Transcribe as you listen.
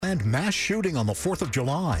planned mass shooting on the 4th of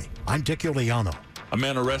July. I'm Dick Iuliano. A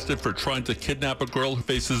man arrested for trying to kidnap a girl who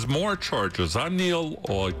faces more charges. I'm Neil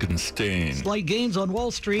Augenstein. Slight gains on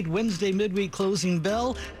Wall Street. Wednesday midweek closing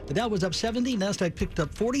bell. The Dow was up 70. NASDAQ picked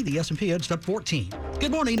up 40. The S&P edged up 14.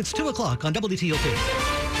 Good morning. It's 2 o'clock on WTOP.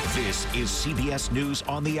 This is CBS News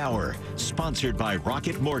on the Hour, sponsored by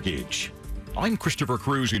Rocket Mortgage. I'm Christopher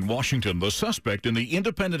Cruz in Washington. The suspect in the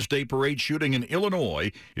Independence Day parade shooting in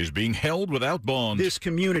Illinois is being held without bond. This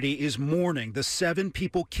community is mourning the 7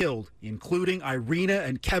 people killed, including Irina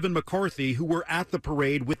and Kevin McCarthy, who were at the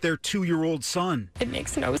parade with their 2-year-old son. It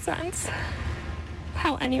makes no sense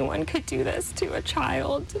how anyone could do this to a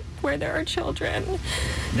child where there are children.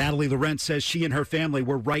 Natalie Laurent says she and her family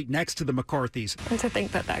were right next to the McCarthys. And to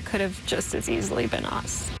think that that could have just as easily been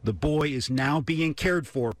us. The boy is now being cared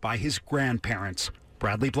for by his grandparents.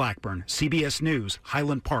 Bradley Blackburn, CBS News,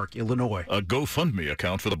 Highland Park, Illinois. A GoFundMe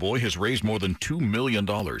account for the boy has raised more than $2 million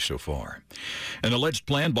so far. An alleged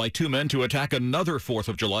plan by 2 men to attack another 4th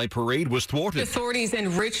of July parade was thwarted. Authorities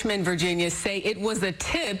in Richmond, Virginia say it was a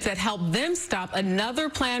tip that helped them stop another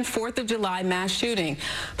planned 4th of July mass shooting.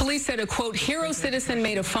 Police said a, quote, hero citizen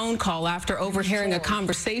made a phone call after overhearing a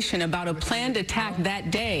conversation about a planned attack that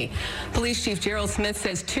day. Police Chief Gerald Smith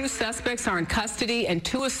says 2 suspects are in custody and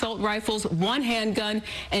 2 assault rifles, 1 handgun,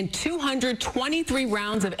 and 223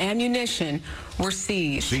 rounds of ammunition were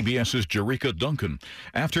seized. CBS's Jerika Duncan.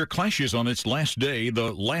 After clashes on its last day,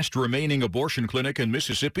 the last remaining abortion clinic in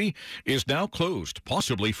Mississippi is now closed,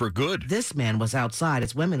 possibly for good. This man was outside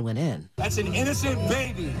as women went in. That's an innocent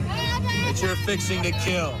baby that you're fixing to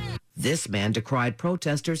kill. This man decried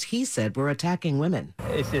protesters he said were attacking women.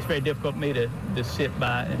 It's just very difficult for me to sit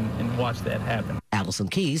by and watch that happen. Allison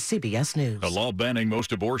Keyes, CBS News. A law banning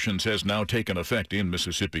most abortions has now taken effect in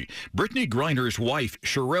Mississippi. Brittany Griner's wife,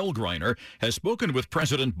 Sherelle Griner, has spoken with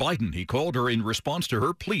President Biden. He called her in response to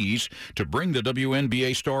her pleas to bring the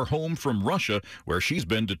WNBA star home from Russia, where she's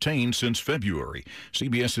been detained since February.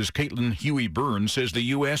 CBS's Caitlin Huey-Burns says the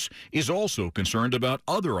U.S. is also concerned about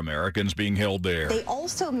other Americans being held there. They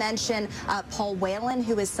also mention Paul Whelan,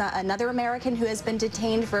 who is another American who has been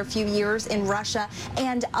detained for a few years in Russia,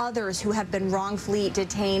 and others who have been wrongfully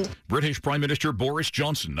detained. British Prime Minister Boris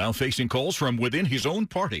Johnson now facing calls from within his own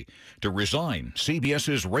party to resign.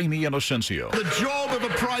 CBS's Rami Inocencio. The job of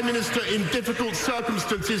a Prime Minister in difficult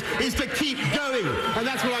circumstances is to keep going, and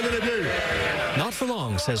that's what I'm going to do. Not for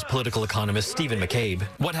long, says political economist Stephen McCabe.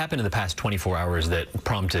 What happened in the past 24 hours that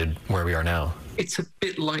prompted where we are now? It's a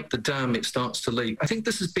bit like the dam, it starts to leak. I think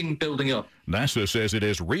this has been building up. NASA says it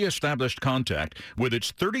has reestablished contact with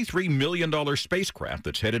its $33 million spacecraft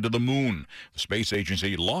that's headed to the moon. The space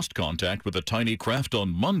agency lost contact with the tiny craft on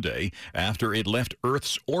Monday after it left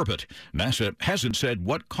Earth's orbit. NASA hasn't said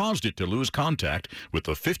what caused it to lose contact with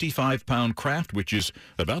the 55-pound craft, which is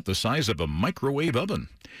about the size of a microwave oven.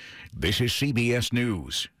 This is CBS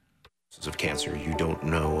News. Of cancer, you don't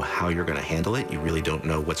know how you're going to handle it. You really don't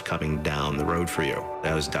know what's coming down the road for you.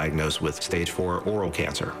 I was diagnosed with stage 4 oral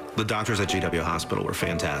cancer. The doctors at GW Hospital were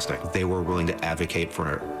fantastic. They were willing to advocate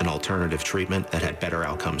for an alternative treatment that had better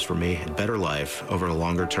outcomes for me, and better life over a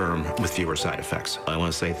longer term with fewer side effects. I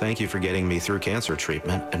want to say thank you for getting me through cancer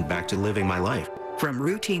treatment and back to living my life. From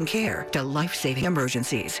routine care to life-saving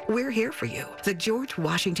emergencies, we're here for you. The George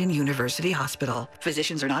Washington University Hospital.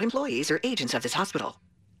 Physicians are not employees or agents of this hospital.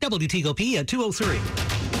 WTOP at 2:03.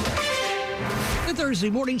 Good Thursday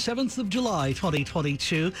morning, 7th of July,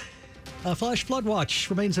 2022. A flash flood watch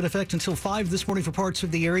remains in effect until 5 this morning for parts of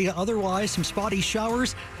the area. Otherwise, some spotty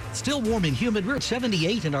showers. Still warm and humid. We're at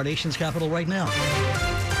 78 in our nation's capital right now.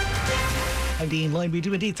 I'm Dean Lane. We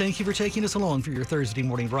do indeed thank you for taking us along for your Thursday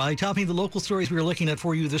morning ride. Topping the local stories we are looking at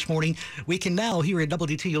for you this morning, we can now here at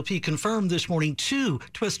WTOP confirm this morning 2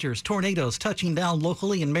 twisters, tornadoes touching down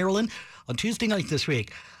locally in Maryland on Tuesday night this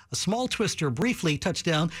week. A small twister briefly touched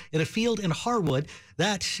down in a field in Harwood.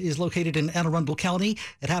 That is located in Anne Arundel County.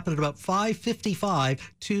 It happened at about 5:55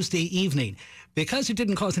 Tuesday evening. Because it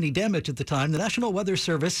didn't cause any damage at the time, the National Weather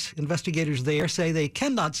Service investigators there say they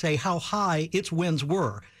cannot say how high its winds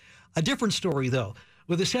were. A different story, though,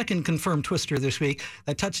 with a second confirmed twister this week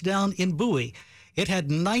that touched down in Bowie. It had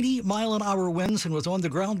 90-mile-an-hour winds and was on the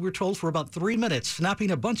ground, we're told, for about 3 minutes,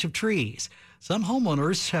 snapping a bunch of trees. Some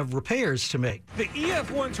homeowners have repairs to make. The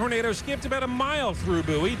EF1 tornado skipped about a mile through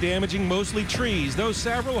Bowie, damaging mostly trees, though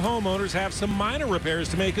several homeowners have some minor repairs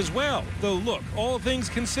to make as well. Though, look, all things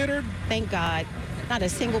considered, thank God, not a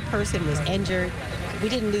single person was injured. We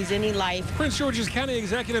didn't lose any life. Prince George's County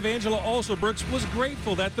Executive Angela Alsobrooks was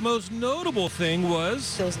grateful that the most notable thing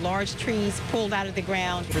was those large trees pulled out of the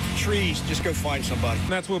ground. For the trees, just go find somebody. And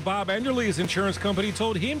that's what Bob Enderle's insurance company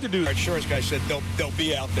told him to do. Our insurance guy said they'll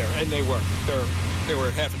be out there, and they were. There were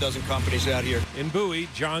half a dozen companies out here. In Bowie,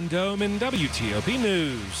 John Doman, WTOP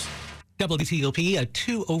News. WTOP at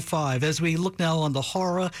 2:05. As we look now on the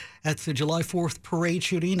horror at the July 4th parade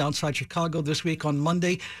shooting outside Chicago this week on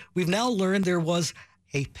Monday, we've now learned there was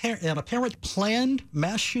an apparent planned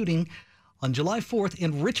mass shooting on July 4th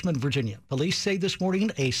in Richmond, Virginia. Police say this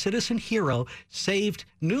morning a citizen hero saved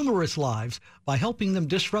numerous lives by helping them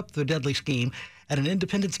disrupt the deadly scheme at an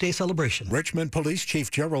Independence Day celebration. Richmond Police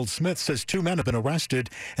Chief Gerald Smith says 2 men have been arrested,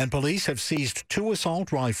 and police have seized 2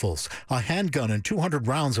 assault rifles, a handgun, and 200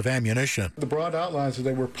 rounds of ammunition. The broad outlines are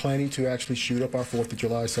they were planning to actually shoot up our 4th of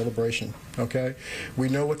July celebration, okay? We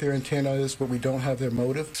know what their intent is, but we don't have their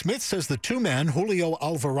motive. Smith says the 2 men, Julio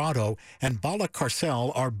Alvarado and Bala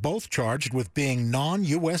Carcel, are both charged with being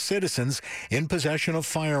non-U.S. citizens in possession of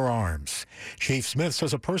firearms. Chief Smith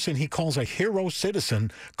says a person he calls a hero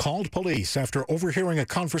citizen called police after overhearing a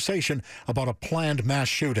conversation about a planned mass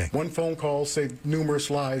shooting. One phone call saved numerous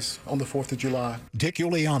lives on the 4th of July. Dick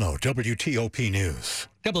Iuliano, WTOP News.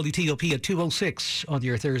 WTOP at 2:06 on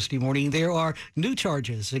your Thursday morning. There are new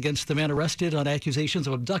charges against the man arrested on accusations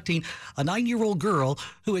of abducting a 9-year-old girl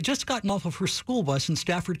who had just gotten off of her school bus in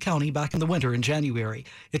Stafford County back in the winter in January.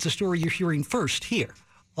 It's a story you're hearing first here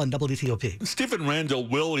on WTOP. Stephen Randall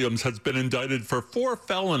Williams has been indicted for 4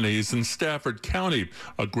 felonies in Stafford County.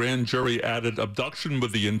 A grand jury added abduction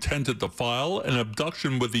with the intent to defile and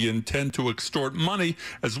abduction with the intent to extort money,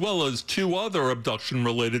 as well as 2 other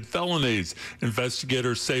abduction-related felonies.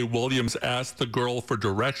 Investigators say Williams asked the girl for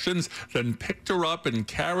directions, then picked her up and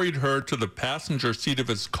carried her to the passenger seat of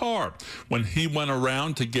his car. When he went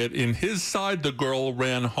around to get in his side, the girl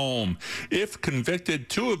ran home. If convicted,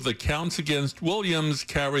 2 of the counts against Williams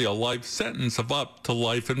carry a life sentence of up to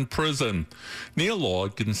life in prison. Neil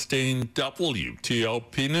Augenstein,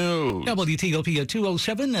 WTOP News. WTOP at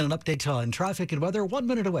 2:07 and an update on traffic and weather 1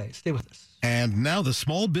 minute away. Stay with us. And now the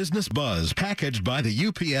Small Business Buzz, packaged by the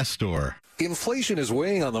UPS Store. Inflation is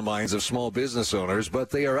weighing on the minds of small business owners, but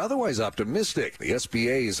they are otherwise optimistic. The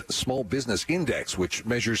SBA's Small Business Index, which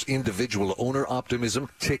measures individual owner optimism,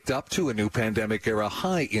 ticked up to a new pandemic-era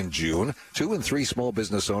high in June. 2 in 3 small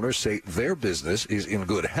business owners say their business is in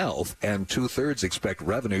good health, and 2/3 expect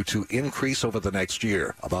revenue to increase over the next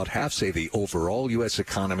year. About half say the overall U.S.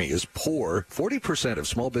 economy is poor. 40% of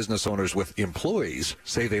small business owners with employees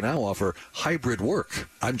say they now offer hybrid work.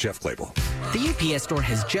 I'm Jeff Claypool. The UPS Store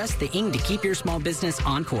has just the ink to keep your small business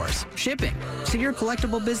on course. Shipping, so your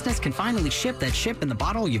collectible business can finally ship that ship in the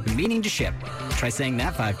bottle you've been meaning to ship. Try saying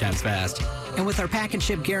that 5 times fast. And with our pack and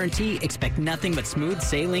ship guarantee, expect nothing but smooth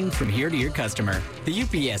sailing from here to your customer. The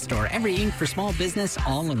UPS Store, every ink for small business,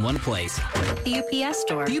 all in one place. The UPS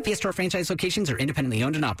Store. The UPS Store franchise locations are independently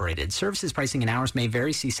owned and operated. Services, pricing, and hours may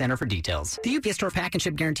vary. See Center for details. The UPS Store pack and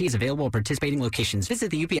ship guarantee is available at participating locations. Visit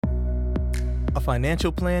the UPS. A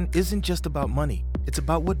financial plan isn't just about money. It's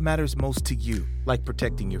about what matters most to you, like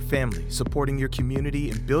protecting your family, supporting your community,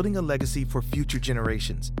 and building a legacy for future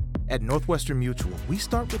generations. At Northwestern Mutual, we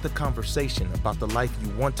start with a conversation about the life you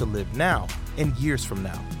want to live now and years from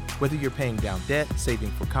now. Whether you're paying down debt,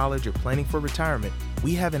 saving for college, or planning for retirement,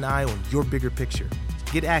 we have an eye on your bigger picture.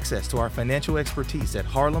 Get access to our financial expertise at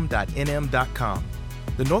harlem.nm.com.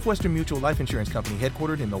 The Northwestern Mutual Life Insurance Company,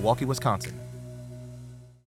 headquartered in Milwaukee, Wisconsin.